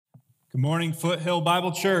Good morning, Foothill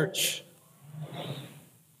Bible Church.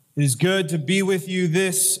 It is good to be with you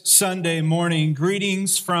this Sunday morning.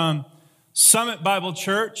 Greetings from Summit Bible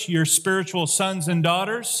Church, your spiritual sons and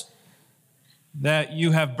daughters that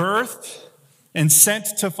you have birthed and sent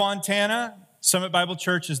to Fontana. Summit Bible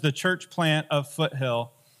Church is the church plant of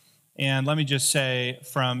Foothill. And let me just say,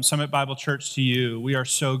 from Summit Bible Church to you, we are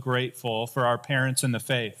so grateful for our parents in the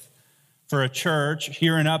faith, for a church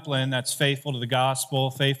here in Upland that's faithful to the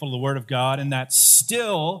gospel, faithful to the word of God, and that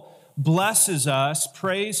still blesses us,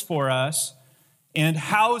 prays for us, and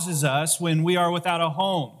houses us when we are without a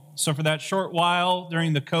home. So for that short while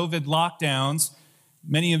during the COVID lockdowns,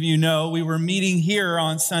 many of you know we were meeting here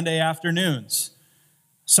on Sunday afternoons.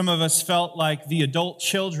 Some of us felt like the adult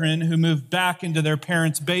children who moved back into their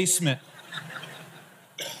parents' basement.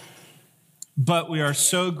 But we are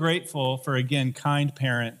so grateful for, again, kind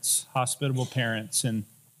parents, hospitable parents in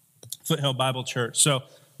Foothill Bible Church. So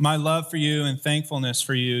my love for you and thankfulness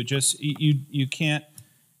for you, just you can't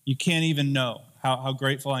even know how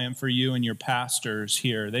grateful I am for you and your pastors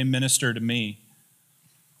here. They minister to me.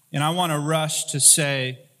 And I want to rush to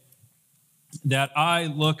say that I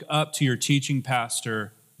look up to your teaching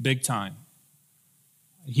pastor big time.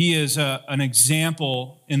 He is an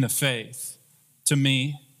example in the faith to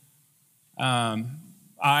me.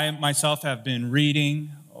 I myself have been reading,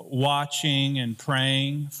 watching, and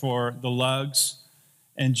praying for the Lugs,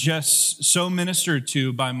 and just so ministered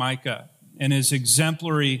to by Micah and his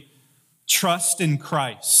exemplary trust in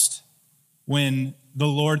Christ when the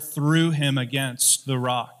Lord threw him against the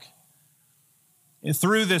rock. And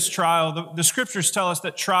through this trial, the scriptures tell us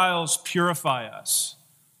that trials purify us.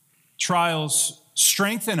 Trials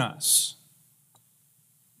strengthen us.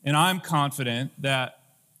 And I'm confident that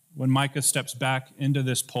when Micah steps back into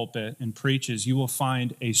this pulpit and preaches, you will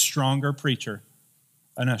find a stronger preacher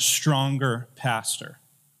and a stronger pastor.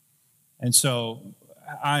 And so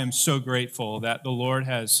I am so grateful that the Lord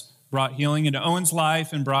has brought healing into Owen's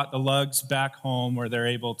life and brought the Lugs back home where they're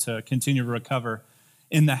able to continue to recover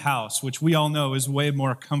in the house, which we all know is way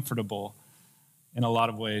more comfortable in a lot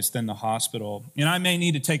of ways than the hospital. And I may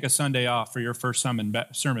need to take a Sunday off for your first sermon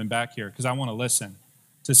back here because I want to listen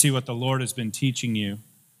to see what the Lord has been teaching you.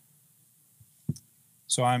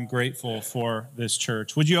 So I'm grateful for this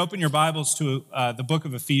church. Would you open your Bibles to the book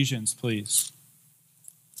of Ephesians, please?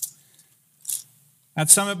 At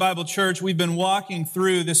Summit Bible Church, we've been walking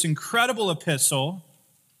through this incredible epistle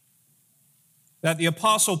that the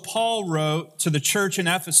Apostle Paul wrote to the church in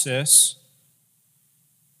Ephesus.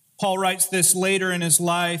 Paul writes this later in his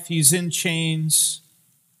life. He's in chains,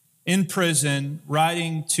 in prison,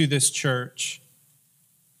 writing to this church.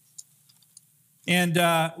 And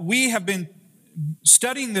we have been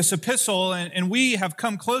studying this epistle, and we have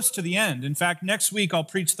come close to the end. In fact, next week I'll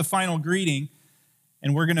preach the final greeting,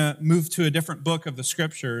 and we're going to move to a different book of the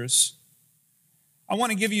scriptures. I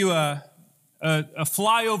want to give you a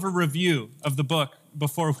flyover review of the book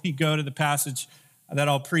before we go to the passage that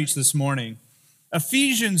I'll preach this morning.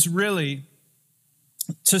 Ephesians, really,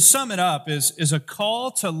 to sum it up, is a call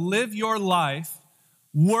to live your life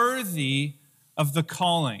worthy of the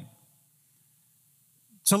calling.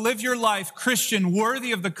 To live your life, Christian,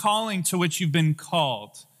 worthy of the calling to which you've been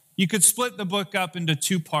called. You could split the book up into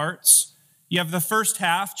two parts. You have the first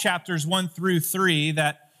half, chapters 1 through 3,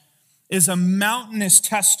 that is a mountainous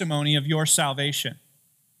testimony of your salvation.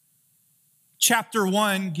 Chapter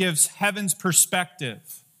 1 gives heaven's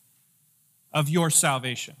perspective of your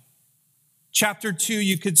salvation. Chapter 2,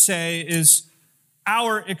 you could say, is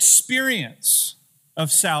our experience of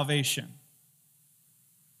salvation.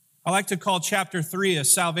 I like to call chapter 3 a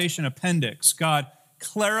salvation appendix. God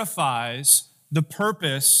clarifies the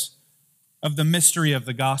purpose of the mystery of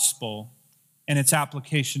the gospel and its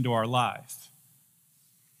application to our life.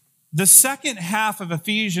 The second half of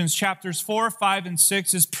Ephesians, chapters 4, 5, and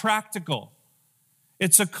 6, is practical.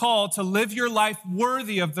 It's a call to live your life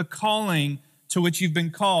worthy of the calling to which you've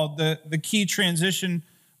been called. The key transition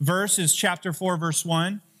verse is chapter 4, verse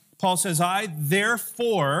 1. Paul says, I,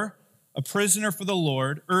 therefore, a prisoner for the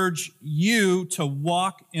Lord, urge you to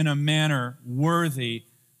walk in a manner worthy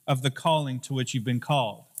of the calling to which you've been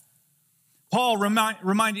called. Paul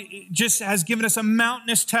just has given us a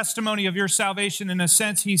mountainous testimony of your salvation. In a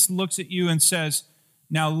sense, he looks at you and says,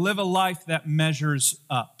 now live a life that measures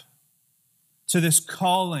up to this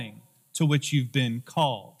calling to which you've been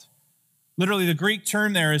called. Literally, the Greek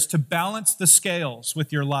term there is to balance the scales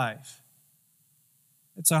with your life.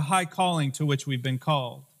 It's a high calling to which we've been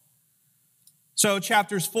called. So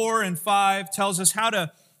chapters 4 and 5 tells us how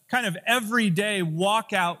to kind of every day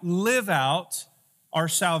walk out, live out our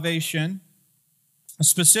salvation.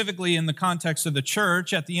 specifically in the context of the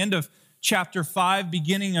church. At the end of chapter 5,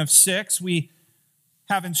 beginning of 6, we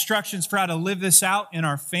have instructions for how to live this out in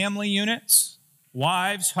our family units,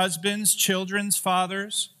 wives, husbands, children,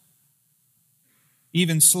 fathers,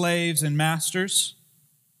 even slaves and masters.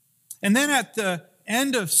 And then at the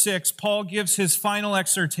end of 6, Paul gives his final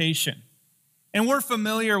exhortation. And we're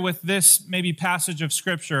familiar with this maybe passage of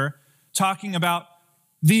Scripture talking about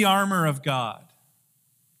the armor of God.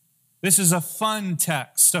 This is a fun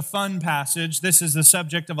text, a fun passage. This is the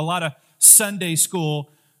subject of a lot of Sunday school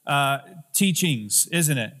teachings,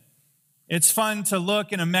 isn't it? It's fun to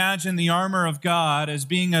look and imagine the armor of God as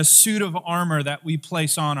being a suit of armor that we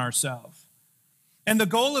place on ourselves. And the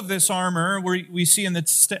goal of this armor, we see in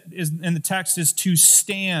the text, is to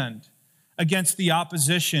stand against the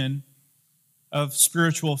opposition of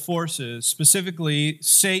spiritual forces, specifically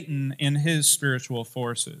Satan and his spiritual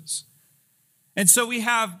forces. And so we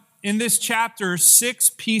have in this chapter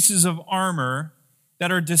 6 pieces of armor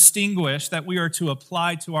that are distinguished that we are to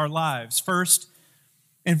apply to our lives. First,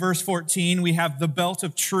 in verse 14, we have the belt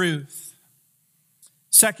of truth.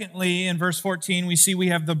 Secondly, in verse 14, we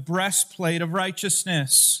have the breastplate of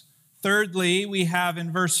righteousness. Thirdly, we have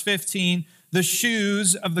in verse 15, the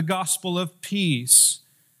shoes of the gospel of peace.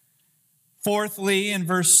 Fourthly, in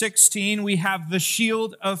verse 16, we have the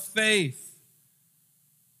shield of faith.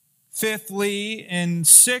 Fifthly and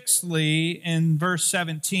sixthly, in verse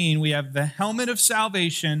 17, we have the helmet of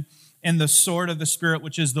salvation and the sword of the Spirit,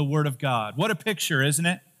 which is the word of God. What a picture, isn't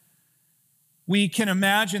it? We can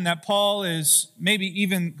imagine that Paul is maybe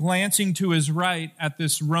even glancing to his right at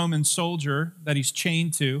this Roman soldier that he's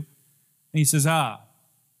chained to. And he says, I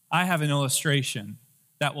have an illustration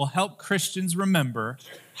that will help Christians remember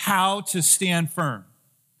how to stand firm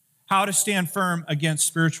against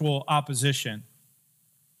spiritual opposition.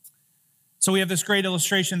 So we have this great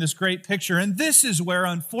illustration, this great picture, and this is where,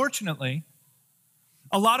 unfortunately,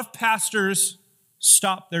 a lot of pastors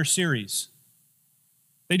stop their series.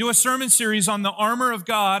 They do a sermon series on the armor of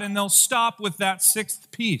God, and they'll stop with that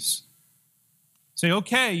 6th piece. Say,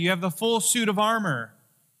 okay, you have the full suit of armor.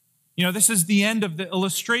 You know, this is the end of the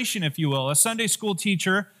illustration, if you will. A Sunday school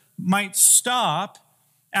teacher might stop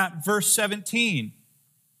at verse 17.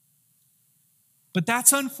 But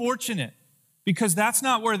that's unfortunate, because that's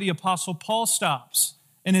not where the Apostle Paul stops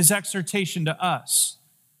in his exhortation to us.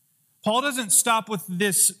 Paul doesn't stop with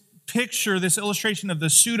this picture, this illustration of the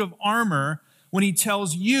suit of armor, when he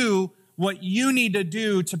tells you what you need to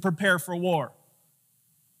do to prepare for war.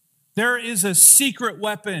 There is a secret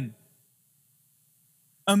weapon,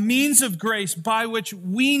 a means of grace by which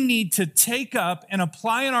we need to take up and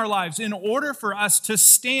apply in our lives in order for us to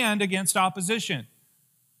stand against opposition.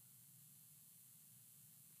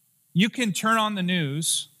 You can turn on the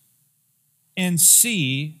news and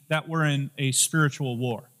see that we're in a spiritual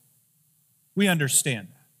war. We understand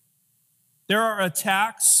that. There are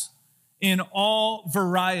attacks in all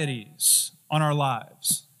varieties on our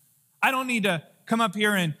lives. I don't need to come up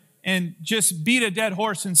here and just beat a dead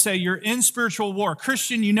horse and say you're in spiritual war.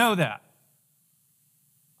 Christian, you know that.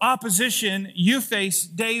 Opposition you face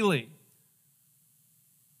daily.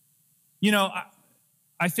 You know,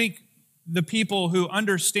 I think the people who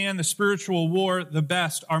understand the spiritual war the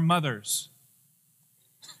best are mothers.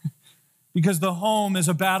 Because the home is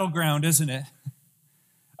a battleground, isn't it?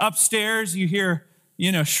 Upstairs, you hear,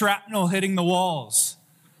 shrapnel hitting the walls,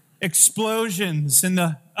 explosions in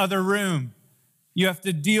the other room you have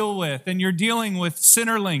to deal with, and you're dealing with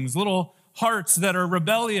sinnerlings, little hearts that are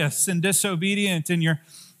rebellious and disobedient, and you're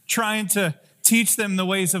trying to teach them the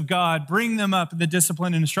ways of God, bring them up in the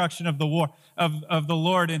discipline and instruction of the war of the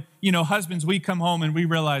Lord. And, husbands, we come home and we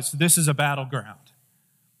realize this is a battleground.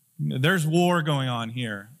 There's war going on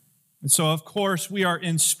here. And so, of course, we are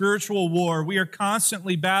in spiritual war. We are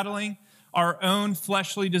constantly battling our own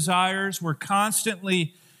fleshly desires. We're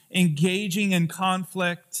constantly engaging in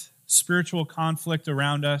conflict, spiritual conflict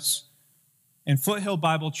around us. In Foothill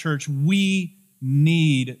Bible Church, we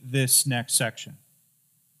need this next section.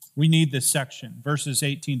 We need this section, verses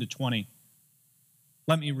 18 to 20.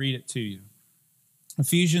 Let me read it to you.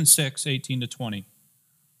 Ephesians 6, 18 to 20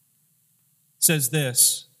 says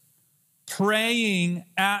this: praying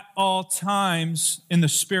at all times in the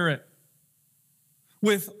Spirit,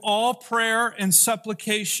 with all prayer and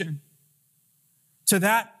supplication. To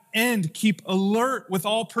that end, keep alert with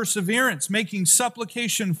all perseverance, making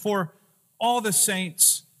supplication for all the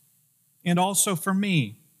saints and also for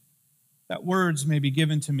me, that words may be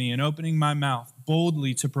given to me in opening my mouth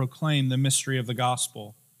boldly to proclaim the mystery of the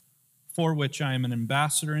gospel, for which I am an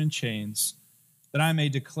ambassador in chains, that I may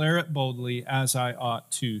declare it boldly as I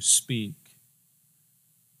ought to speak.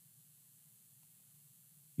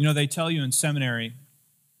 You know, they tell you in seminary,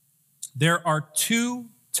 there are 2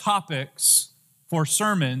 topics for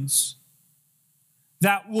sermons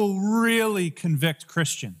that will really convict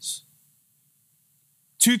Christians.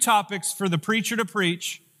 2 topics for the preacher to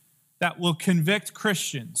preach that will convict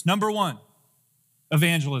Christians. Number 1,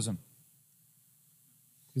 evangelism.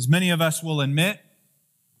 Because many of us will admit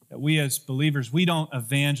that we as believers, we don't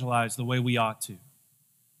evangelize the way we ought to.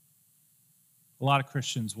 A lot of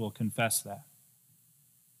Christians will confess that.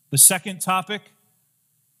 The second topic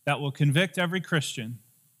that will convict every Christian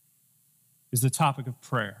is the topic of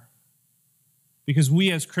prayer. Because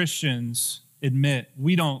we as Christians admit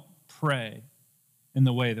we don't pray in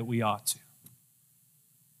the way that we ought to.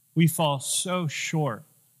 We fall so short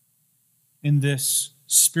in this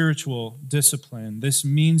spiritual discipline, this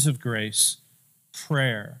means of grace,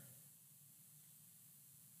 prayer.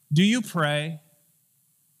 Do you pray?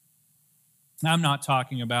 I'm not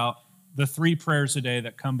talking about the 3 prayers a day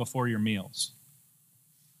that come before your meals.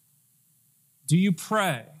 Do you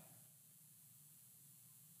pray?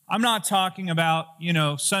 I'm not talking about,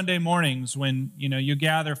 Sunday mornings when, you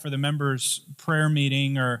gather for the members' prayer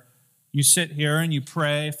meeting, or you sit here and you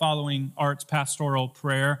pray following Art's pastoral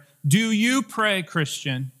prayer. Do you pray,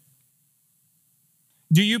 Christian?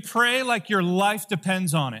 Do you pray like your life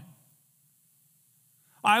depends on it?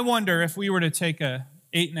 I wonder if we were to take a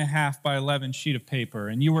 8.5 by 11 sheet of paper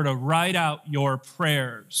and you were to write out your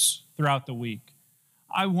prayers throughout the week,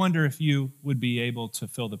 I wonder if you would be able to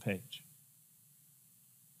fill the page.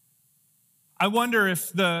 I wonder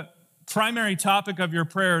if the primary topic of your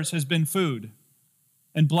prayers has been food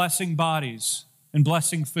and blessing bodies and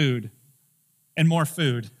blessing food and more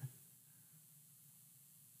food.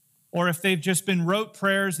 Or if they've just been rote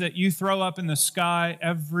prayers that you throw up in the sky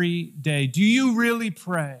every day. Do you really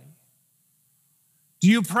pray? Do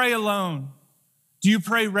you pray alone? Do you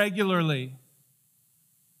pray regularly?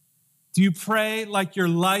 Do you pray like your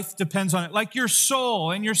life depends on it, like your soul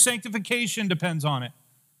and your sanctification depends on it?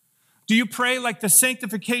 Do you pray like the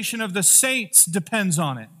sanctification of the saints depends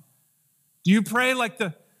on it? Do you pray like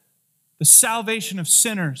the salvation of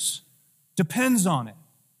sinners depends on it?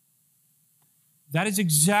 That is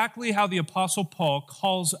exactly how the Apostle Paul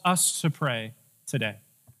calls us to pray today.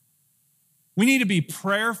 We need to be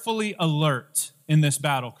prayerfully alert in this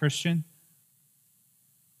battle, Christian.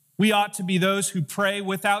 We ought to be those who pray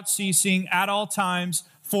without ceasing at all times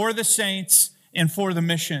for the saints and for the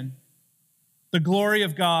mission, the glory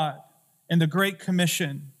of God, and the great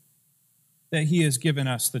commission that he has given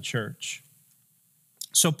us, the church.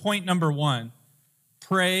 So point number 1,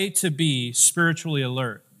 pray to be spiritually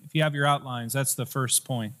alert. If you have your outlines, that's the first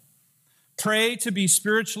point. Pray to be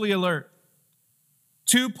spiritually alert.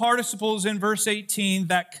 2 participles in verse 18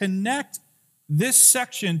 that connect this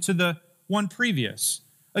section to the one previous.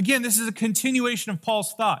 Again, this is a continuation of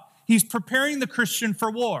Paul's thought. He's preparing the Christian for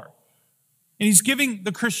war. And he's giving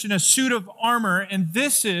the Christian a suit of armor, and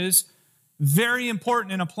this is very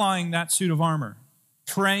important in applying that suit of armor.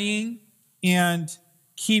 Praying and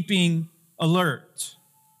keeping alert.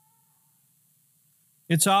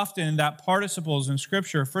 It's often that participles in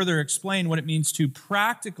Scripture further explain what it means to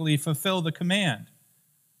practically fulfill the command.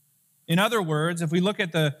 In other words, if we look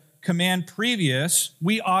at the command previous,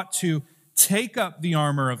 we ought to take up the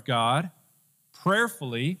armor of God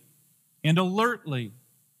prayerfully and alertly.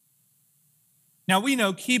 Now we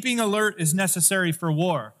know keeping alert is necessary for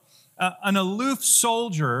war. An aloof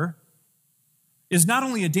soldier is not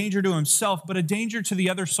only a danger to himself, but a danger to the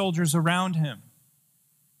other soldiers around him.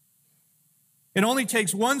 It only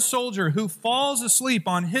takes one soldier who falls asleep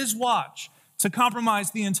on his watch to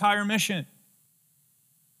compromise the entire mission.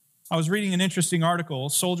 I was reading an interesting article.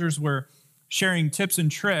 Soldiers were sharing tips and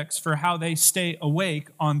tricks for how they stay awake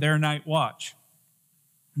on their night watch.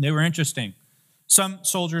 They were interesting. Some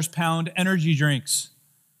soldiers pound energy drinks.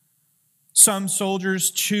 Some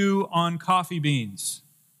soldiers chew on coffee beans.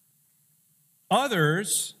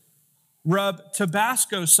 Others rub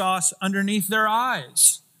Tabasco sauce underneath their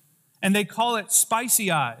eyes, and they call it spicy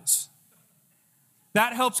eyes.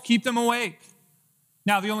 That helps keep them awake.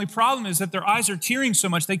 Now, the only problem is that their eyes are tearing so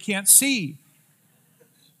much they can't see.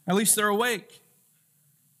 At least they're awake.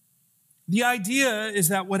 The idea is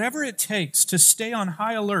that whatever it takes to stay on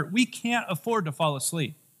high alert, we can't afford to fall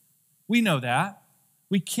asleep. We know that.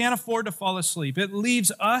 We can't afford to fall asleep. It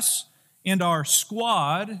leaves us and our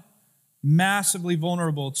squad massively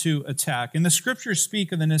vulnerable to attack. And the Scriptures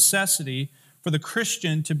speak of the necessity for the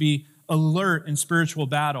Christian to be alert in spiritual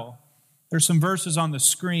battle. There's some verses on the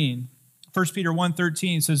screen. 1 Peter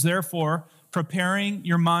 1:13 says, therefore, preparing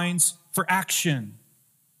your minds for action.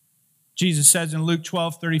 Jesus says in Luke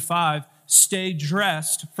 12:35, stay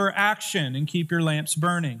dressed for action and keep your lamps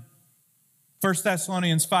burning. 1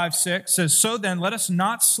 Thessalonians 5:6 says, "So then, let us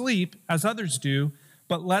not sleep as others do,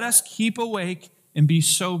 but let us keep awake and be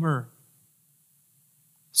sober."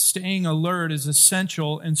 Staying alert is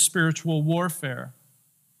essential in spiritual warfare.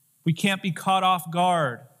 We can't be caught off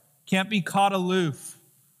guard, can't be caught aloof.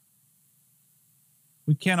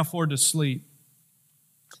 We can't afford to sleep.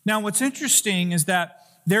 Now, what's interesting is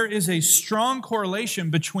that there is a strong correlation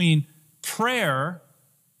between prayer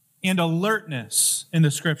and alertness in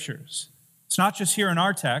the Scriptures. It's not just here in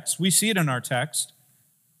our text. We see it in our text.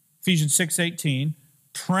 Ephesians 6:18,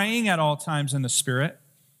 praying at all times in the Spirit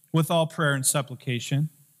with all prayer and supplication.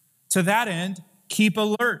 To that end, keep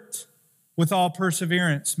alert with all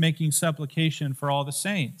perseverance, making supplication for all the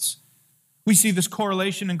saints. We see this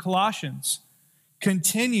correlation in Colossians.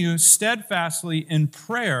 Continue steadfastly in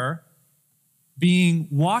prayer, being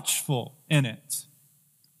watchful in it.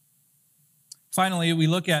 Finally, we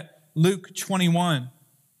look at Luke 21,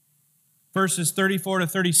 verses 34 to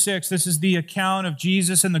 36. This is the account of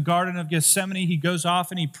Jesus in the Garden of Gethsemane. He goes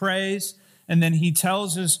off and he prays, and then he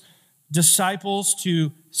tells his disciples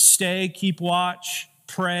to stay, keep watch,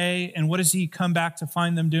 pray. And what does he come back to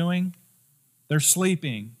find them doing? They're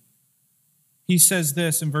sleeping. He says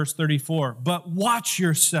this in verse 34, "But watch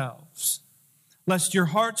yourselves, lest your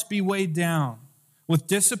hearts be weighed down with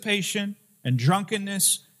dissipation and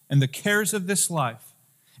drunkenness and the cares of this life,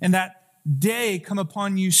 and that day come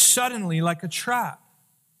upon you suddenly like a trap.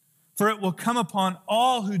 For it will come upon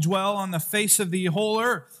all who dwell on the face of the whole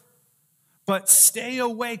earth. But stay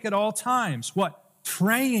awake at all times." What?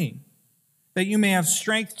 Praying, that you may have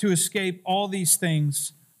strength to escape all these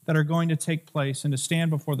things that are going to take place and to stand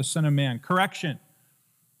before the Son of Man. Correction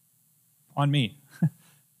on me.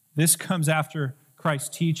 This comes after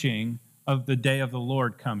Christ's teaching of the day of the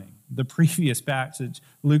Lord coming. The previous passage,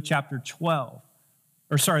 Luke chapter 12.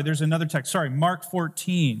 There's another text. Mark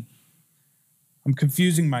 14. I'm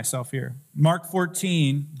confusing myself here. Mark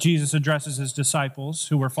 14, Jesus addresses his disciples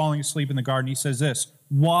who were falling asleep in the garden. He says this,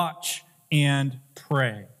 "Watch and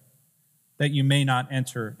pray, that you may not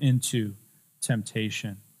enter into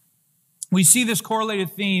temptation." We see this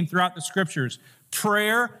correlated theme throughout the Scriptures,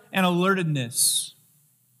 prayer and alertedness.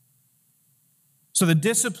 So the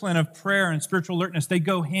discipline of prayer and spiritual alertness, they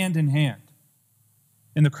go hand in hand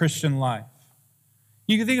in the Christian life.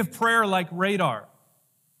 You can think of prayer like radar.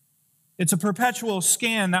 It's a perpetual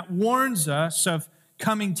scan that warns us of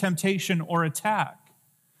coming temptation or attack.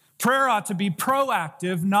 Prayer ought to be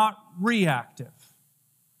proactive, not reactive,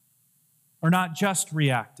 or not just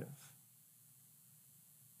reactive.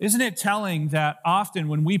 Isn't it telling that often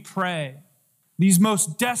when we pray, these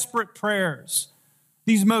most desperate prayers,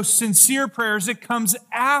 these most sincere prayers, it comes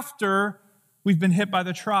after we've been hit by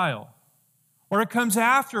the trial, or it comes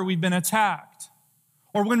after we've been attacked,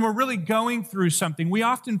 or when we're really going through something. We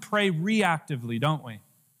often pray reactively, don't we?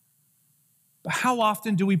 But how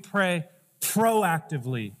often do we pray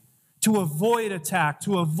proactively to avoid attack,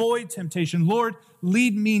 to avoid temptation? Lord,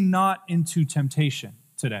 lead me not into temptation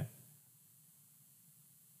today.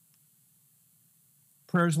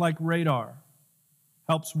 Prayers like radar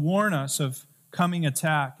helps warn us of coming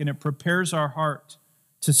attack, and it prepares our heart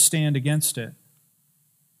to stand against it.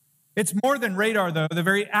 It's more than radar, though. The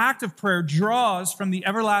very act of prayer draws from the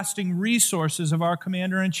everlasting resources of our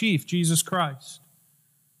Commander-in-Chief, Jesus Christ.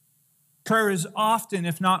 Prayer is often,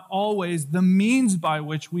 if not always, the means by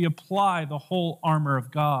which we apply the whole armor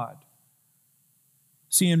of God.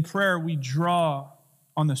 See, in prayer, we draw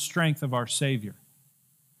on the strength of our Savior.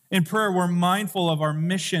 In prayer, we're mindful of our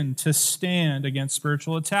mission to stand against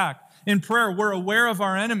spiritual attack. In prayer, we're aware of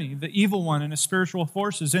our enemy, the evil one, and his spiritual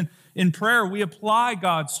forces. In prayer, we apply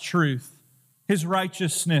God's truth, his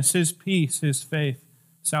righteousness, his peace, his faith,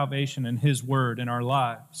 salvation, and his word in our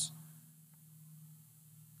lives.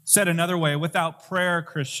 Said another way, without prayer,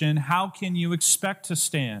 Christian, how can you expect to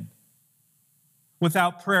stand?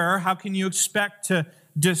 Without prayer, how can you expect to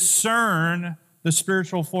discern the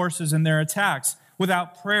spiritual forces and their attacks?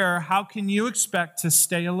 Without prayer, how can you expect to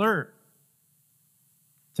stay alert,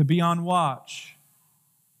 to be on watch,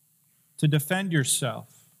 to defend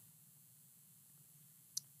yourself?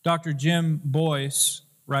 Dr. Jim Boyce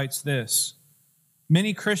writes this: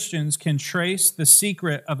 "Many Christians can trace the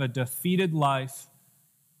secret of a defeated life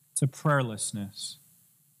to prayerlessness."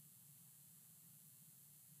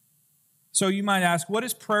 So you might ask, what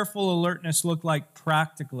does prayerful alertness look like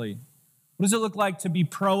practically? What does it look like to be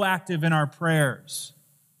proactive in our prayers?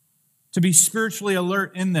 To be spiritually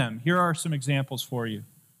alert in them? Here are some examples for you.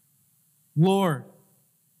 Lord,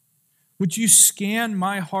 would you scan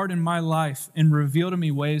my heart and my life and reveal to me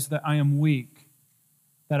ways that I am weak,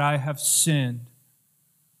 that I have sinned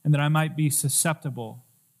and that I might be susceptible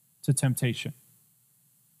to temptation.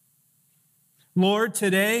 Lord,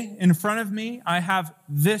 today in front of me, I have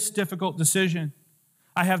this difficult decision.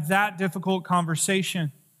 I have that difficult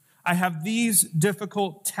conversation. I have these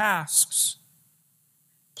difficult tasks.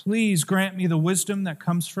 Please grant me the wisdom that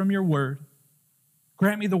comes from your word.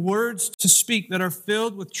 Grant me the words to speak that are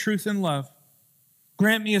filled with truth and love.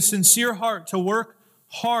 Grant me a sincere heart to work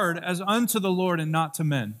hard as unto the Lord and not to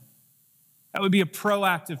men. That would be a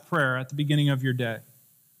proactive prayer at the beginning of your day.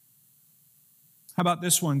 How about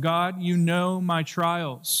this one? God, you know my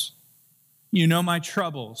trials. You know my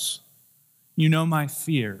troubles. You know my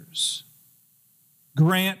fears.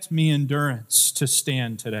 Grant me endurance to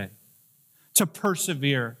stand today, to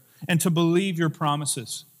persevere, and to believe your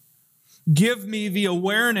promises. Give me the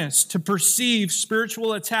awareness to perceive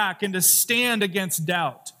spiritual attack and to stand against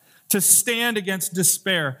doubt, to stand against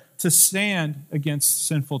despair, to stand against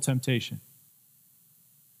sinful temptation.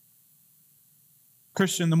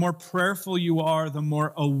 Christian, the more prayerful you are, the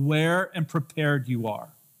more aware and prepared you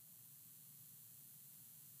are.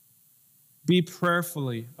 Be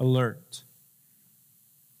prayerfully alert.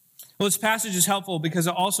 Well, this passage is helpful because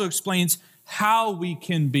it also explains how we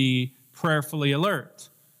can be prayerfully alert.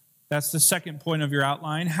 That's the second point of your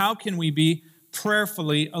outline. How can we be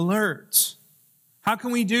prayerfully alert? How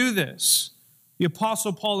can we do this? The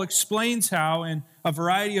Apostle Paul explains how in a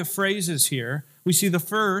variety of phrases here. We see the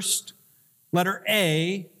first, letter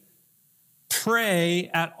A, pray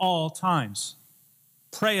at all times.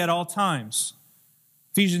 Pray at all times.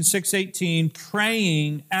 Ephesians 6:18,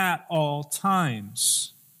 praying at all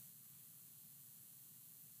times.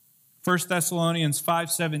 1 Thessalonians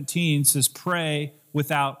 5:17 says, pray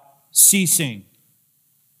without ceasing.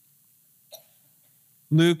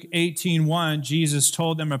 Luke 18:1, Jesus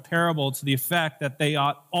told them a parable to the effect that they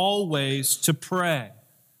ought always to pray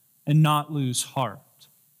and not lose heart.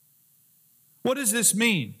 What does this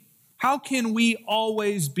mean? How can we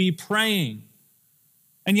always be praying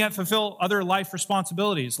and yet fulfill other life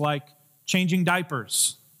responsibilities like changing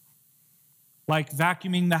diapers, like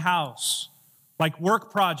vacuuming the house, like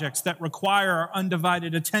work projects that require our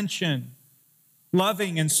undivided attention,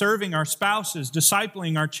 loving and serving our spouses,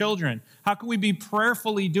 discipling our children? How can we be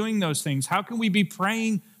prayerfully doing those things? How can we be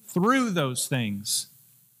praying through those things?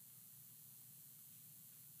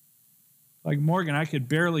 Like Morgan, I could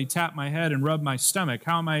barely tap my head and rub my stomach.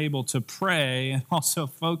 How am I able to pray and also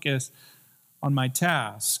focus on my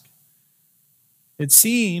task? It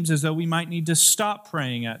seems as though we might need to stop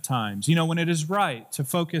praying at times, when it is right to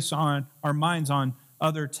focus on our minds on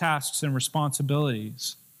other tasks and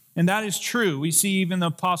responsibilities. And that is true. We see even the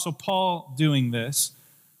Apostle Paul doing this.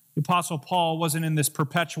 The Apostle Paul wasn't in this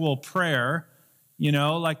perpetual prayer,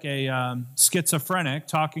 like a schizophrenic,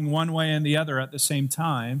 talking one way and the other at the same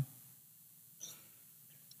time.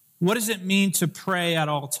 What does it mean to pray at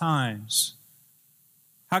all times?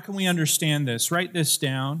 How can we understand this? Write this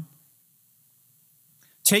down.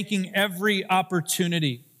 Taking every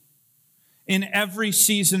opportunity in every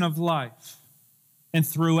season of life and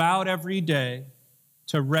throughout every day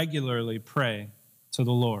to regularly pray to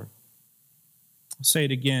the Lord. I'll say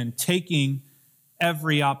it again. Taking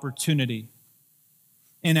every opportunity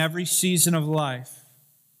in every season of life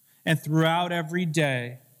and throughout every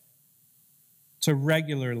day to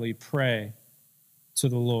regularly pray to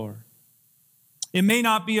the Lord. It may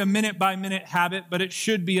not be a minute-by-minute habit, but it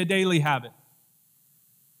should be a daily habit.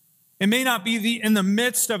 It may not be in the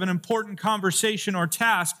midst of an important conversation or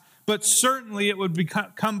task, but certainly it would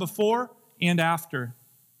come before and after.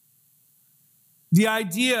 The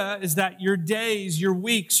idea is that your days, your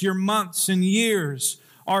weeks, your months, and years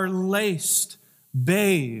are laced,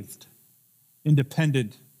 bathed in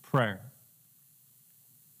dependent prayer.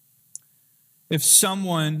 If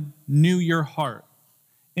someone knew your heart,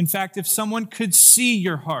 in fact, if someone could see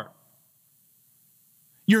your heart,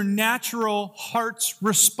 your natural heart's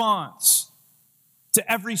response to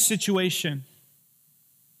every situation,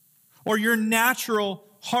 or your natural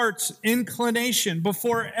heart's inclination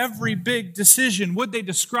before every big decision, would they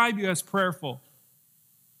describe you as prayerful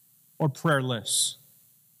or prayerless?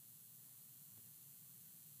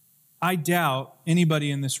 I doubt anybody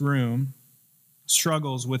in this room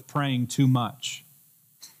struggles with praying too much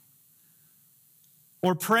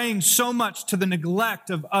or praying so much to the neglect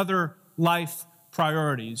of other life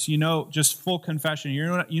priorities. Just full confession. You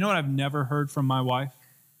know what I've never heard from my wife?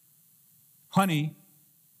 Honey,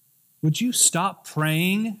 would you stop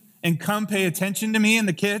praying and come pay attention to me and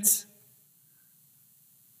the kids?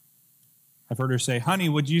 I've heard her say, honey,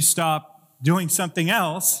 would you stop doing something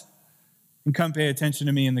else and come pay attention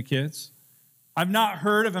to me and the kids? I've not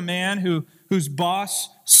heard of a man whose boss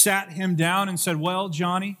sat him down and said, well,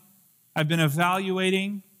 Johnny, I've been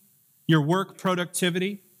evaluating your work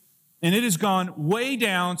productivity, and it has gone way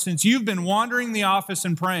down since you've been wandering the office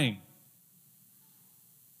and praying.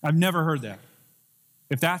 I've never heard that.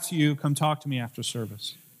 If that's you, come talk to me after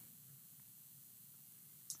service.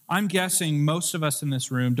 I'm guessing most of us in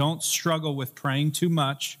this room don't struggle with praying too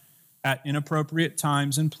much at inappropriate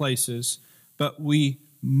times and places, but we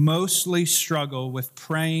mostly struggle with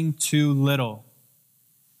praying too little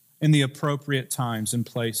in the appropriate times and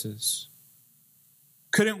places.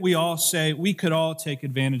 Couldn't we all say we could all take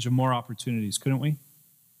advantage of more opportunities, couldn't we?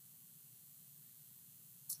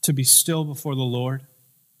 To be still before the Lord,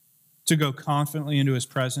 to go confidently into his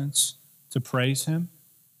presence, to praise him,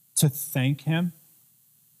 to thank him,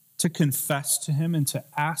 to confess to him, and to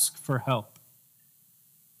ask for help.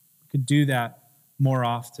 We could do that more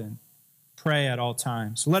often. Pray at all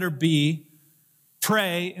times. Letter B,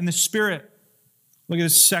 pray in the Spirit. Look at the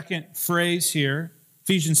second phrase here,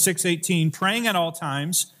 Ephesians 6:18, praying at all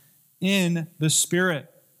times in the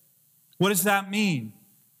Spirit. What does that mean?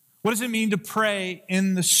 What does it mean to pray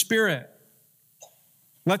in the Spirit?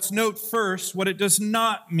 Let's note first what it does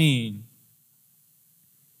not mean.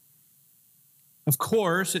 Of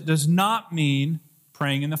course, it does not mean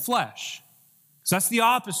praying in the flesh, because that's the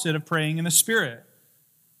opposite of praying in the Spirit.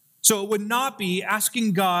 So it would not be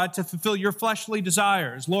asking God to fulfill your fleshly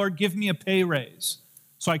desires. Lord, give me a pay raise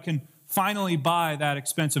so I can finally buy that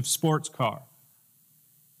expensive sports car.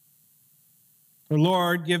 Or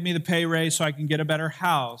Lord, give me the pay raise so I can get a better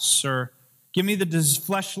house. Or give me the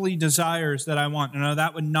fleshly desires that I want. No,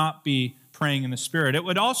 that would not be praying in the Spirit. It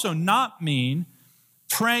would also not mean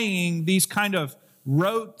praying these kind of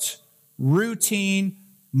rote, routine,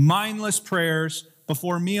 mindless prayers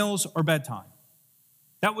before meals or bedtime.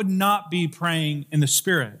 That would not be praying in the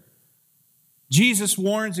Spirit. Jesus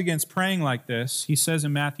warns against praying like this. He says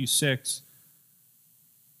in Matthew 6,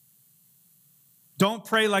 don't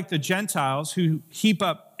pray like the Gentiles who heap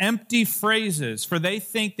up empty phrases, for they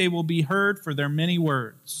think they will be heard for their many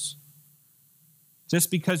words.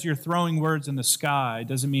 Just because you're throwing words in the sky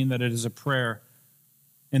doesn't mean that it is a prayer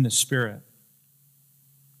in the Spirit.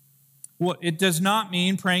 Well, it does not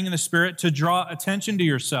mean praying in the Spirit to draw attention to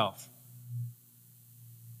yourself.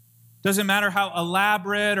 Doesn't matter how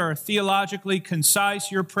elaborate or theologically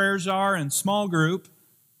concise your prayers are in small group.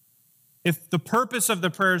 If the purpose of the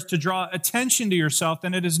prayer is to draw attention to yourself,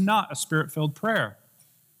 then it is not a Spirit-filled prayer,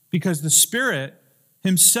 because the Spirit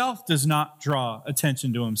himself does not draw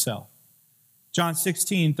attention to himself. John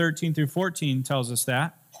 16:13-14 tells us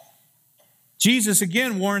that. Jesus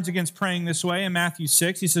again warns against praying this way in Matthew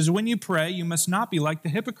 6. He says, when you pray, you must not be like the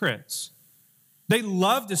hypocrites. They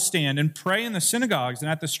love to stand and pray in the synagogues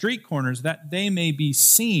and at the street corners that they may be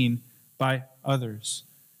seen by others.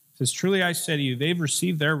 He says, truly I say to you, they've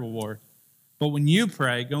received their reward. But when you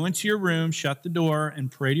pray, go into your room, shut the door,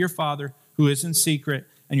 and pray to your Father who is in secret,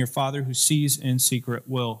 and your Father who sees in secret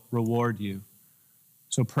will reward you.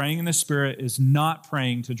 So praying in the Spirit is not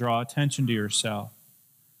praying to draw attention to yourself.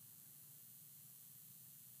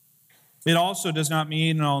 It also does not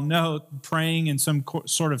mean, and I'll note, praying in some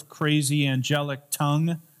sort of crazy angelic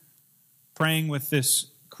tongue, praying with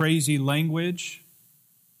this crazy language.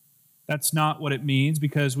 That's not what it means,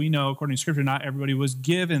 because we know, according to Scripture, not everybody was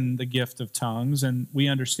given the gift of tongues, and we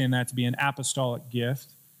understand that to be an apostolic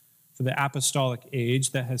gift for the apostolic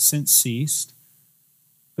age that has since ceased.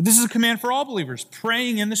 But this is a command for all believers,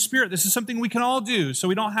 praying in the Spirit. This is something we can all do, so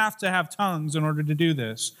we don't have to have tongues in order to do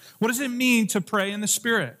this. What does it mean to pray in the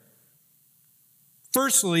Spirit?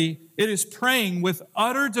 Firstly, it is praying with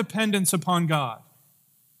utter dependence upon God.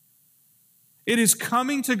 It is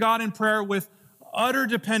coming to God in prayer with utter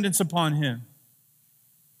dependence upon him.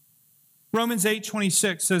 Romans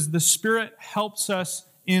 8:26 says, the Spirit helps us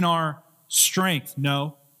in our strength.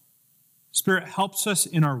 No, Spirit helps us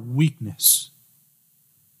in our weakness.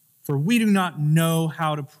 For we do not know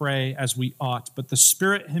how to pray as we ought, but the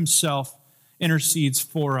Spirit himself intercedes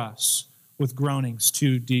for us with groanings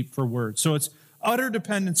too deep for words. So it's utter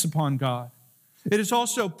dependence upon God. It is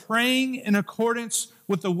also praying in accordance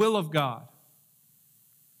with the will of God.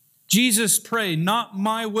 Jesus prayed, not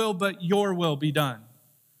my will, but your will be done.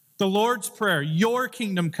 The Lord's Prayer, your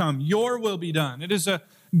kingdom come, your will be done. It is a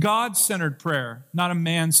God-centered prayer, not a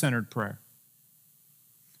man-centered prayer.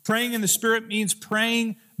 Praying in the Spirit means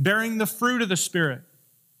praying, bearing the fruit of the Spirit.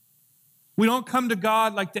 We don't come to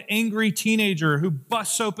God like the angry teenager who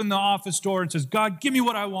busts open the office door and says, God, give me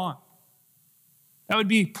what I want. That would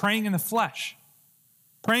be praying in the flesh.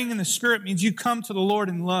 Praying in the Spirit means you come to the Lord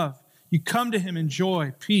in love. You come to him in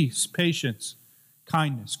joy, peace, patience,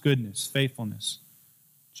 kindness, goodness, faithfulness,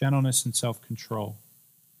 gentleness, and self-control.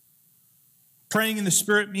 Praying in the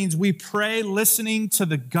Spirit means we pray listening to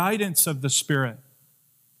the guidance of the Spirit.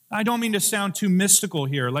 I don't mean to sound too mystical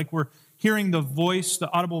here, like we're hearing the voice, the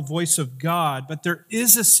audible voice of God, but there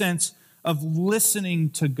is a sense of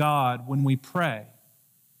listening to God when we pray.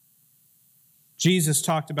 Jesus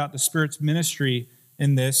talked about the Spirit's ministry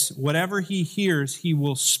in this. Whatever he hears, he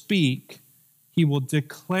will speak. He will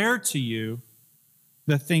declare to you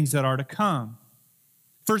the things that are to come.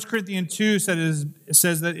 1 Corinthians 2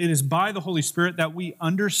 says that it is by the Holy Spirit that we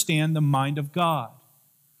understand the mind of God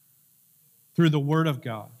through the Word of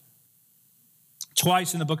God.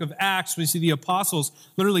 Twice in the book of Acts, we see the apostles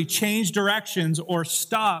literally change directions or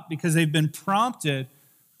stop because they've been prompted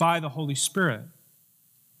by the Holy Spirit.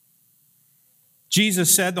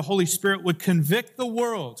 Jesus said the Holy Spirit would convict the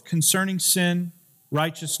world concerning sin,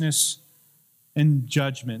 righteousness, and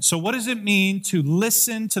judgment. So what does it mean to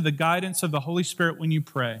listen to the guidance of the Holy Spirit when you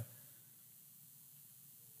pray?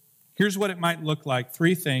 Here's what it might look like.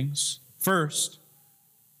 3 things. First,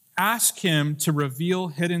 ask him to reveal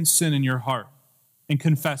hidden sin in your heart and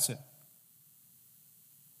confess it.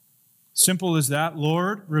 Simple as that.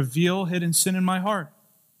 Lord, reveal hidden sin in my heart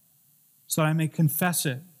so that I may confess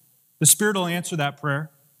it. The Spirit will answer that prayer.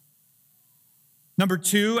 Number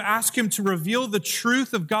 2, ask him to reveal the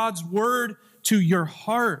truth of God's word to your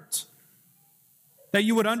heart, that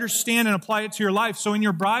you would understand and apply it to your life. So in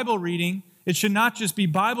your Bible reading, it should not just be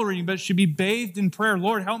Bible reading, but it should be bathed in prayer.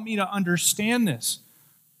 Lord, help me to understand this.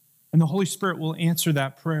 And the Holy Spirit will answer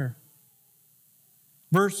that prayer.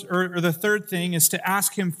 The third thing is to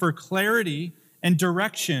ask him for clarity and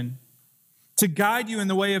direction to guide you in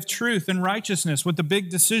the way of truth and righteousness with the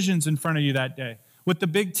big decisions in front of you that day, with the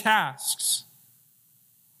big tasks.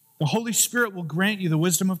 The Holy Spirit will grant you the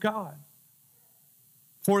wisdom of God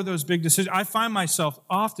for those big decisions. I find myself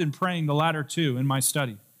often praying the latter two in my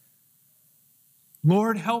study.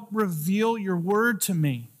 Lord, help reveal your word to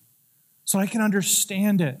me so I can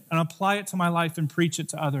understand it and apply it to my life and preach it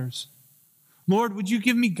to others. Lord, would you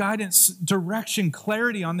give me guidance, direction,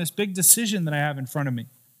 clarity on this big decision that I have in front of me?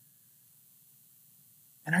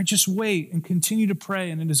 And I just wait and continue to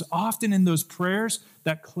pray. And it is often in those prayers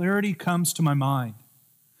that clarity comes to my mind.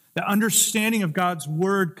 The understanding of God's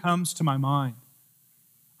word comes to my mind.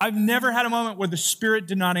 I've never had a moment where the Spirit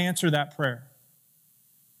did not answer that prayer.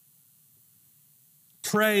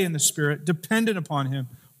 Pray in the Spirit, dependent upon him,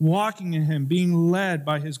 walking in him, being led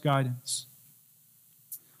by his guidance.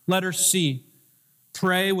 Letter C,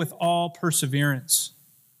 pray with all perseverance.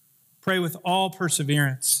 Pray with all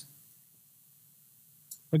perseverance.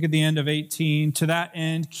 Look at the end of 18. To that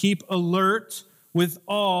end, keep alert with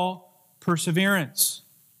all perseverance.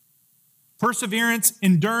 Perseverance,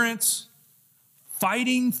 endurance,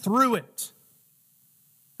 fighting through it.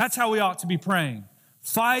 That's how we ought to be praying.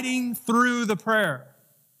 Fighting through the prayer.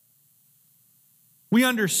 We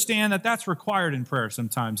understand that that's required in prayer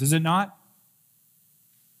sometimes, is it not?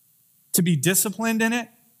 To be disciplined in it,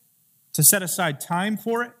 to set aside time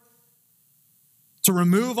for it, to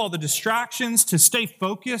remove all the distractions, to stay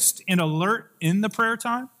focused and alert in the prayer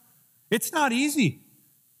time. It's not easy.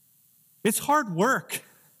 It's hard work.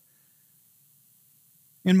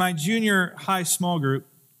 In my junior high small group,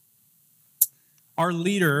 our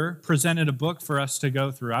leader presented a book for us to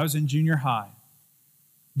go through. I was in junior high.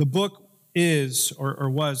 The book is, or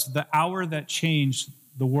was, The Hour That Changed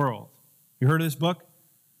the World. You heard of this book?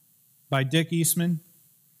 By Dick Eastman.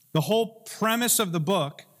 The whole premise of the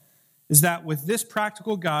book is that with this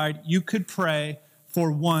practical guide, you could pray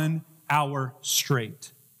for 1 hour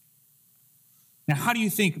straight. Now, how do you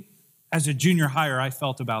think, as a junior higher, I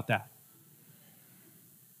felt about that?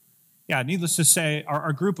 Yeah, needless to say,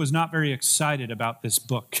 our group was not very excited about this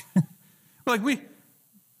book.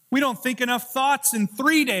 We don't think enough thoughts in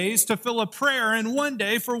 3 days to fill a prayer in 1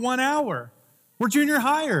 day for 1 hour. We're junior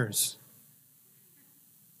hires.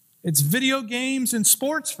 It's video games and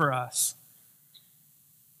sports for us.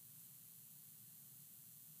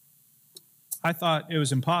 I thought it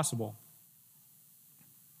was impossible.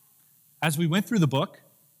 As we went through the book,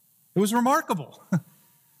 it was remarkable.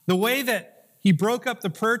 The way that he broke up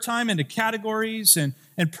the prayer time into categories and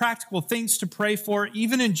practical things to pray for,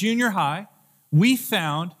 even in junior high, we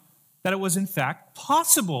found that it was in fact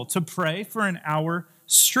possible to pray for 1 hour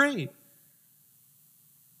straight.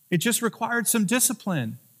 It just required some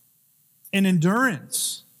discipline and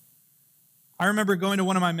endurance. I remember going to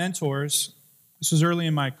one of my mentors. This was early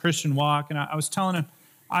in my Christian walk, and I was telling him,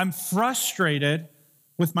 I'm frustrated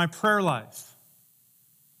with my prayer life.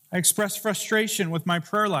 I expressed frustration with my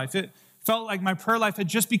prayer life. It felt like my prayer life had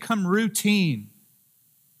just become routine.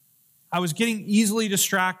 I was getting easily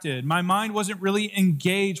distracted. My mind wasn't really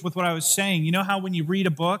engaged with what I was saying. You know how when you read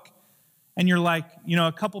a book and you're like,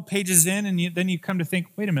 a couple pages in and then you come to think,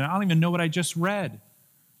 wait a minute, I don't even know what I just read.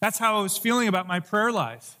 That's how I was feeling about my prayer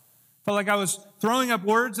life. Felt like I was throwing up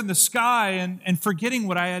words in the sky and forgetting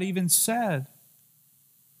what I had even said.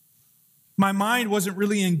 My mind wasn't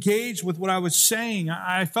really engaged with what I was saying.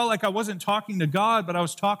 I felt like I wasn't talking to God, but I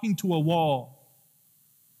was talking to a wall.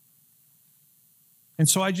 And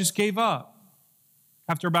so I just gave up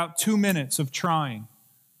after about 2 minutes of trying.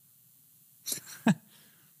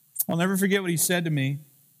 I'll never forget what he said to me.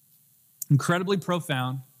 Incredibly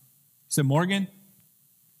profound. He said, Morgan,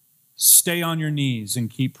 stay on your knees and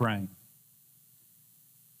keep praying.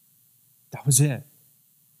 That was it.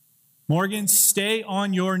 Morgan, stay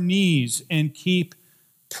on your knees and keep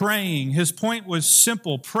praying. His point was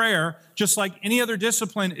simple. Prayer, just like any other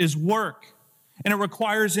discipline, is work. And it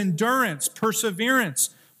requires endurance, perseverance,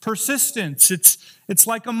 persistence. It's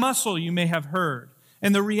like a muscle, you may have heard.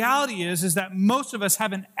 And the reality is that most of us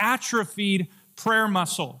have an atrophied prayer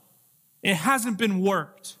muscle. It hasn't been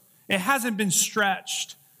worked. It hasn't been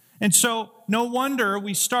stretched. And so no wonder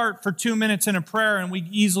we start for 2 minutes in a prayer and we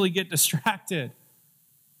easily get distracted.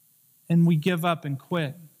 And we give up and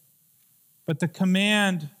quit. But the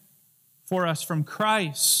command for us from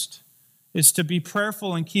Christ is to be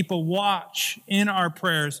prayerful and keep a watch in our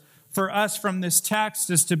prayers. For us from this text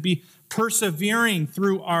is to be persevering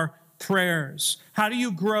through our prayers. How do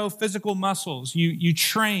you grow physical muscles? You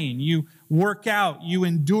train, you work out, you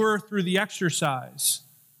endure through the exercise.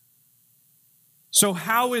 So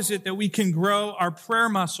how is it that we can grow our prayer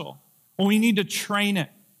muscle? Well, we need to train it.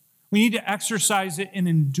 We need to exercise it and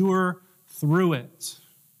endure through it.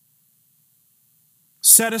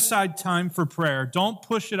 Set aside time for prayer. Don't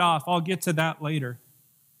push it off. I'll get to that later.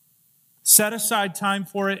 Set aside time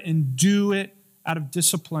for it and do it out of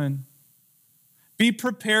discipline. Be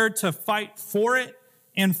prepared to fight for it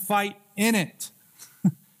and fight in it.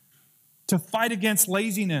 To fight against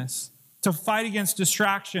laziness, to fight against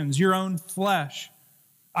distractions, your own flesh.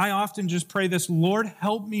 I often just pray this, Lord,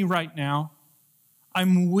 help me right now.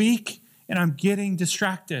 I'm weak and I'm getting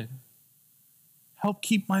distracted. Help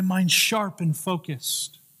keep my mind sharp and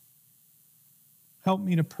focused. Help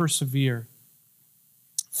me to persevere.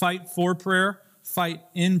 Fight for prayer, fight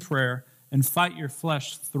in prayer, and fight your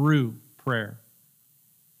flesh through prayer.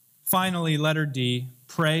 Finally, letter D,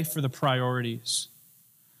 pray for the priorities.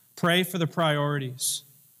 Pray for the priorities.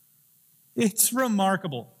 It's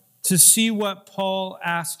remarkable to see what Paul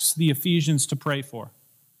asks the Ephesians to pray for.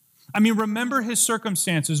 I mean, remember his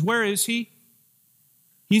circumstances. Where is he?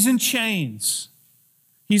 He's in chains.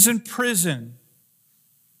 He's in prison,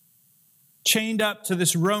 chained up to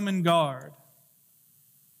this Roman guard.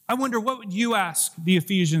 I wonder, what would you ask the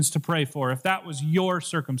Ephesians to pray for if that was your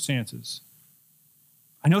circumstances?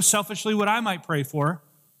 I know selfishly what I might pray for.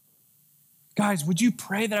 Guys, would you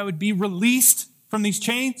pray that I would be released from these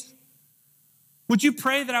chains? Would you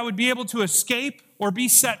pray that I would be able to escape or be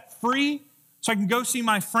set free so I can go see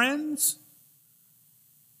my friends?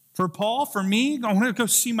 For Paul, for me, I want to go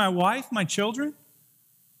see my wife, my children.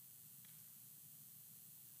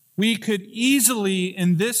 We could easily,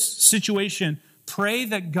 in this situation, pray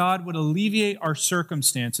that God would alleviate our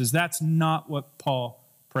circumstances. That's not what Paul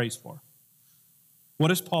prays for. What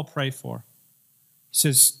does Paul pray for? He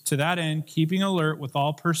says, to that end, keeping alert with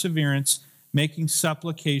all perseverance, making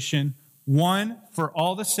supplication, 1, for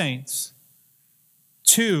all the saints,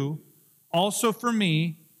 2, also for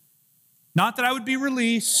me, not that I would be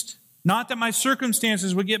released, not that my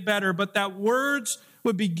circumstances would get better, but that words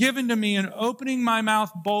would be given to me in opening my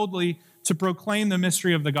mouth boldly to proclaim the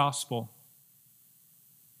mystery of the gospel,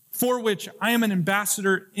 for which I am an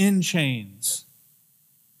ambassador in chains,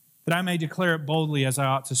 that I may declare it boldly as I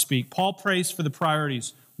ought to speak. Paul prays for the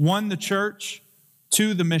priorities. 1, the church.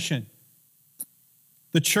 2, the mission.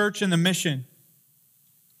 The church and the mission.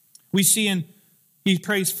 We see he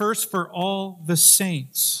prays first for all the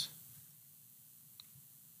saints.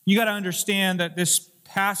 You got to understand that this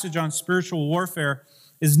passage on spiritual warfare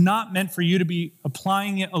is not meant for you to be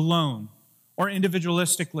applying it alone or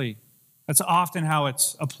individualistically. That's often how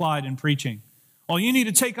it's applied in preaching. Well, you need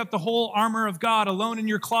to take up the whole armor of God alone in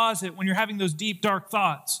your closet when you're having those deep, dark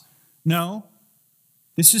thoughts. No,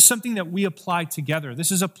 this is something that we apply together.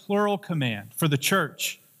 This is a plural command for the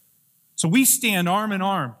church. So we stand arm in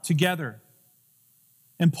arm together.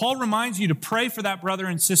 And Paul reminds you to pray for that brother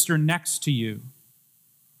and sister next to you.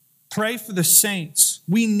 Pray for the saints.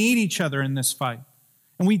 We need each other in this fight.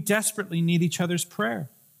 And we desperately need each other's prayer.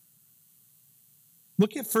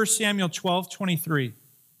 Look at 1 Samuel 12:23.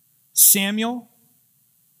 Samuel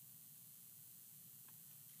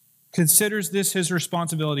considers this his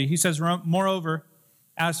responsibility. He says, moreover,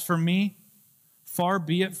 as for me, far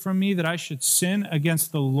be it from me that I should sin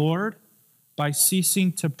against the Lord by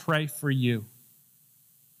ceasing to pray for you.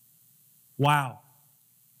 Wow.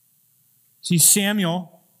 See,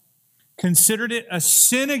 Samuel considered it a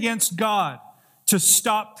sin against God to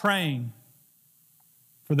stop praying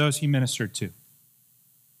for those he ministered to.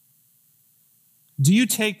 Do you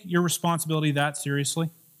take your responsibility that seriously?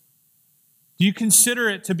 Do you consider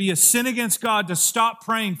it to be a sin against God to stop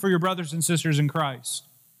praying for your brothers and sisters in Christ?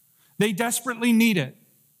 They desperately need it.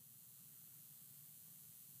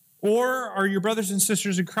 Or are your brothers and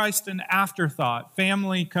sisters in Christ an afterthought?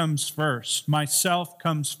 Family comes first. Myself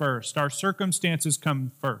comes first. Our circumstances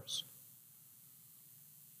come first.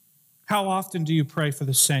 How often do you pray for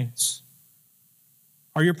the saints?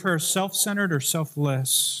 Are your prayers self-centered or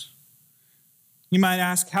selfless? You might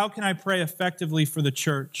ask, how can I pray effectively for the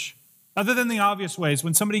church? Other than the obvious ways,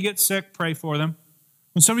 when somebody gets sick, pray for them.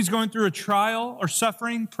 When somebody's going through a trial or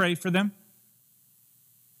suffering, pray for them.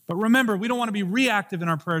 But remember, we don't want to be reactive in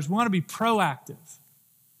our prayers. We want to be proactive.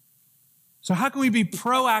 So how can we be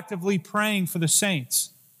proactively praying for the saints?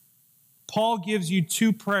 Paul gives you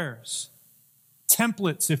two prayers,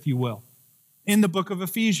 templates, if you will, in the book of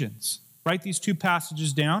Ephesians. Write these two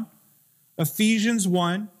passages down. Ephesians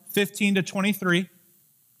 1, 15 to 23.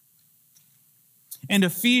 And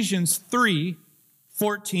Ephesians 3,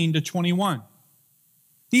 14 to 21.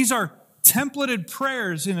 These are templated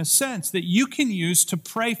prayers, in a sense, that you can use to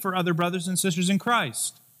pray for other brothers and sisters in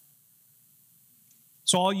Christ.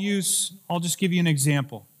 So I'll just give you an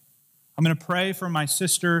example. I'm going to pray for my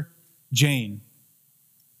sister, Jane.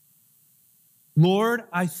 Lord,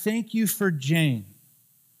 I thank you for Jane,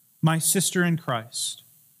 my sister in Christ.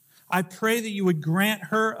 I pray that you would grant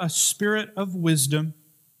her a spirit of wisdom.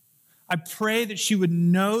 I pray that she would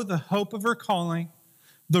know the hope of her calling,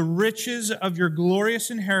 the riches of your glorious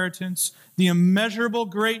inheritance, the immeasurable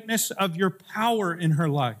greatness of your power in her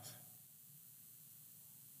life.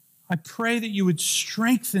 I pray that you would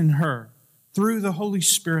strengthen her through the Holy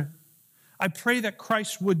Spirit. I pray that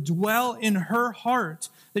Christ would dwell in her heart,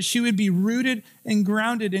 that she would be rooted and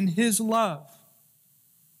grounded in his love.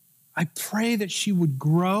 I pray that she would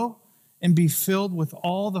grow and be filled with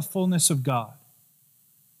all the fullness of God.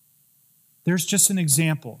 There's just an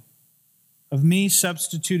example of me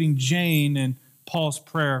substituting Jane in Paul's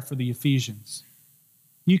prayer for the Ephesians.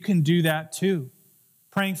 You can do that too.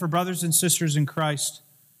 Praying for brothers and sisters in Christ,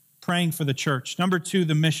 praying for the church. Number 2,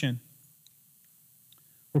 the mission.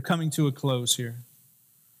 We're coming to a close here.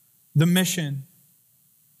 The mission.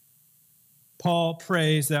 Paul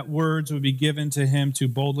prays that words would be given to him to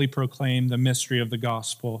boldly proclaim the mystery of the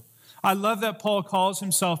gospel. I love that Paul calls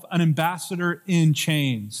himself an ambassador in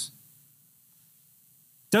chains.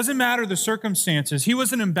 Doesn't matter the circumstances. He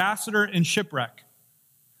was an ambassador in shipwreck,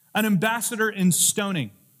 an ambassador in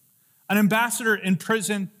stoning, an ambassador in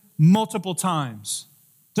prison multiple times.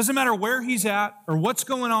 Doesn't matter where he's at or what's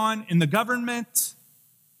going on in the government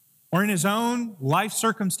or in his own life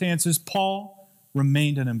circumstances, Paul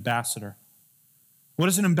remained an ambassador. What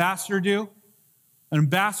does an ambassador do? An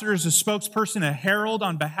ambassador is a spokesperson, a herald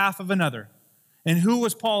on behalf of another. And who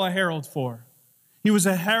was Paul a herald for? He was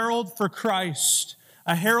a herald for Christ,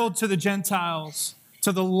 a herald to the Gentiles,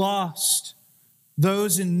 to the lost,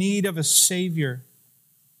 those in need of a Savior.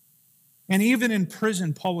 And even in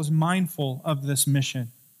prison, Paul was mindful of this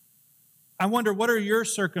mission. I wonder, what are your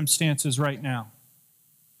circumstances right now?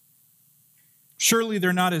 Surely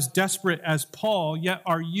they're not as desperate as Paul, yet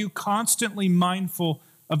are you constantly mindful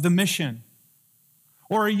of the mission?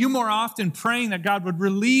 Or are you more often praying that God would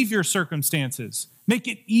relieve your circumstances, make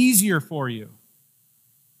it easier for you?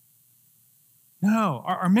 No,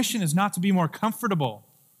 our mission is not to be more comfortable.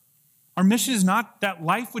 Our mission is not that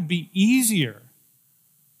life would be easier.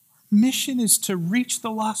 Our mission is to reach the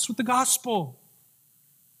lost with the gospel.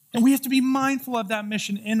 And we have to be mindful of that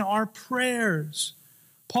mission in our prayers.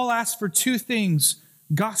 Paul asks for 2 things,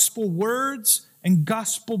 gospel words and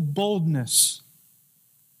gospel boldness.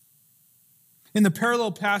 In the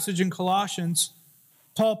parallel passage in Colossians,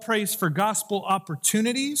 Paul prays for gospel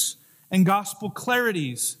opportunities and gospel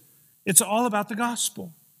clarities. It's all about the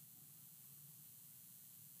gospel.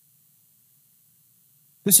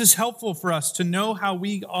 This is helpful for us to know how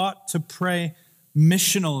we ought to pray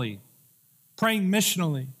missionally. Praying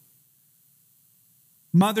missionally.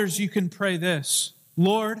 Mothers, you can pray this.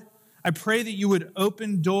 Lord, I pray that you would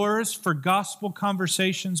open doors for gospel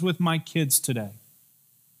conversations with my kids today.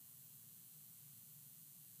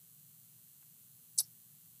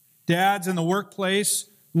 Dads in the workplace,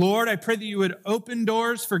 Lord, I pray that you would open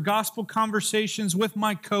doors for gospel conversations with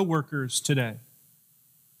my coworkers today.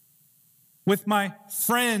 with my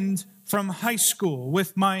friend from high school,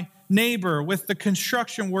 with my neighbor, with the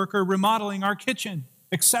construction worker remodeling our kitchen,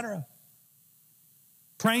 etc.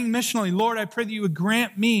 Praying missionally, Lord, I pray that you would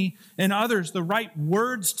grant me and others the right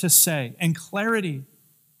words to say and clarity.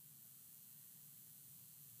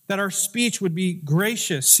 That our speech would be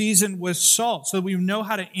gracious, seasoned with salt, so that we know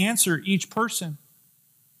how to answer each person.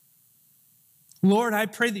 Lord, I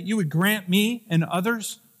pray that you would grant me and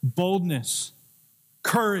others boldness,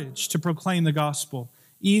 courage to proclaim the gospel,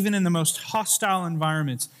 even in the most hostile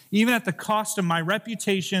environments, even at the cost of my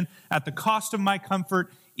reputation, at the cost of my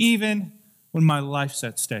comfort, even when my life's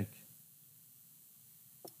at stake.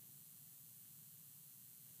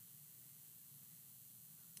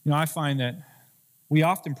 I find that we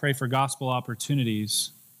often pray for gospel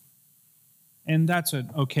opportunities, and that's an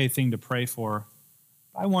okay thing to pray for.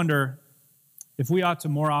 I wonder if we ought to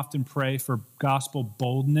more often pray for gospel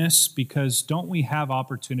boldness, because don't we have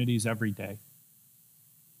opportunities every day?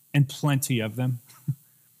 And plenty of them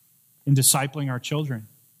in discipling our children,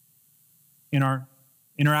 in our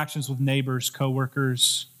interactions with neighbors,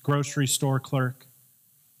 coworkers, grocery store clerk.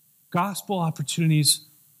 Gospel opportunities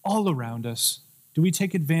all around us. Do we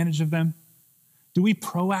take advantage of them? Do we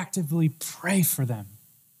proactively pray for them?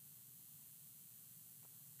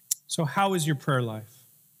 So how is your prayer life?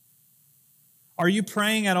 Are you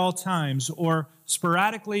praying at all times or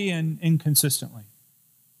sporadically and inconsistently?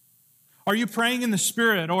 Are you praying in the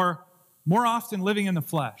Spirit or more often living in the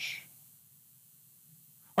flesh?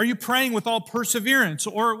 Are you praying with all perseverance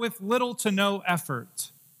or with little to no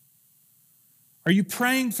effort? Are you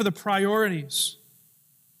praying for the priorities,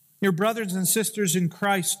 your brothers and sisters in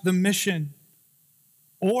Christ, the mission,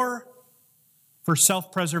 or for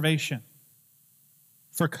self-preservation,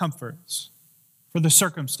 for comforts, for the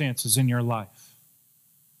circumstances in your life?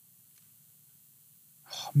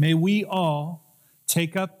 May we all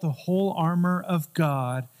take up the whole armor of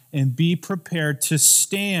God and be prepared to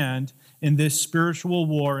stand in this spiritual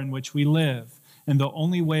war in which we live. And the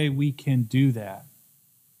only way we can do that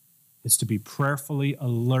is to be prayerfully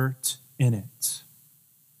alert in it.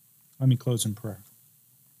 Let me close in prayer.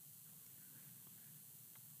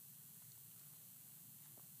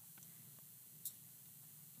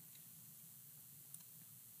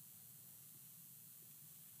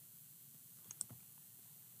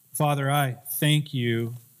 Father, I thank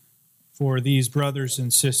you for these brothers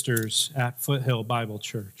and sisters at Foothill Bible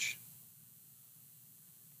Church.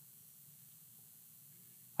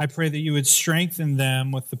 I pray that you would strengthen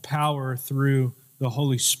them with the power through the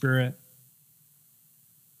Holy Spirit.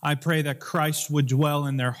 I pray that Christ would dwell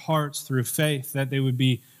in their hearts through faith, that they would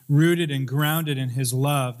be rooted and grounded in his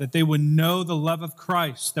love, that they would know the love of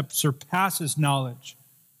Christ that surpasses knowledge,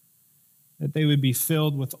 that they would be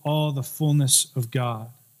filled with all the fullness of God.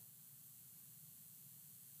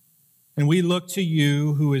 And we look to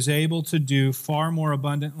you, who is able to do far more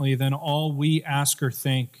abundantly than all we ask or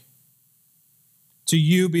think. To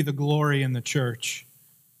you be the glory in the church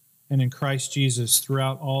and in Christ Jesus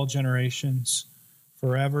throughout all generations,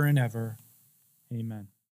 forever and ever. Amen.